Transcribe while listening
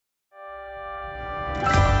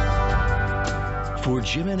For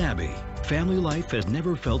Jim and Abby, family life has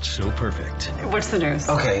never felt so perfect. What's the news?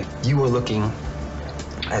 Okay, you were looking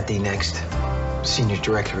at the next senior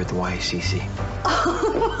director at the YCC.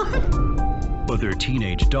 But their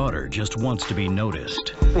teenage daughter just wants to be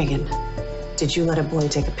noticed. Regan, did you let a boy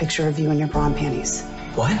take a picture of you in your bra and panties?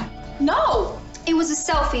 What? No! It was a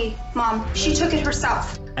selfie, Mom. She took it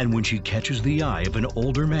herself. And when she catches the eye of an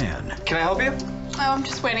older man... Can I help you? Oh, I'm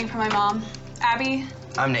just waiting for my mom. Abby?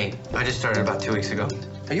 I'm Nate. I just started about 2 weeks ago.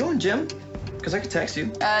 Are you on Jim? Because I could text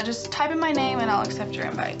you. Just type in my name and I'll accept your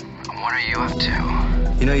invite. What are you up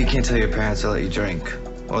to? You know you can't tell your parents to let you drink,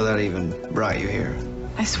 or that even brought you here.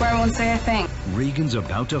 I swear I won't say a thing. Regan's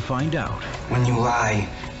about to find out. When you lie,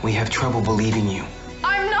 we have trouble believing you.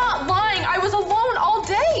 I'm not lying. I was alone all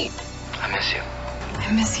day. I miss you.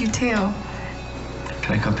 I miss you too.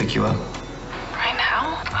 Can I come pick you up? Right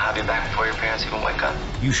now? I'll have you back before your parents even wake up.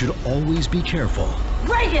 You should always be careful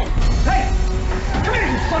Regan! Hey! Come here,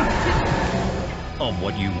 you son of a... of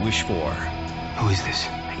what you wish for. Who is this?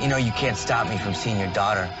 You know you can't stop me from seeing your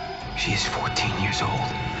daughter. She is 14 years old.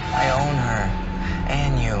 I own her.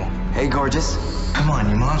 And you. Hey, gorgeous. Come on,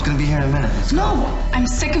 your mom's gonna be here in a minute. Let's go. No! I'm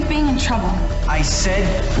sick of being in trouble. I said,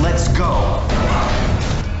 let's go.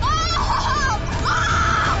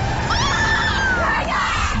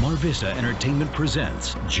 Mar Vista Entertainment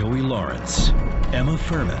presents Joey Lawrence, Emma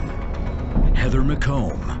Fuhrmann, Heather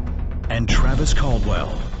McComb, and Travis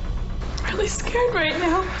Caldwell. I'm really scared right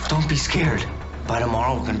now. Don't be scared. By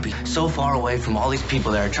tomorrow, we're gonna be so far away from all these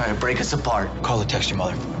people that are trying to break us apart. Call or text your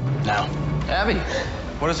mother. Now. Abby,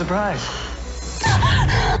 what a surprise.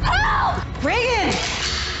 Help! Regan!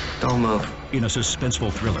 Don't move. In a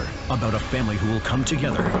suspenseful thriller about a family who will come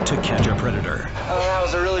together to catch a predator. Oh, that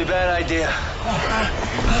was a really bad idea.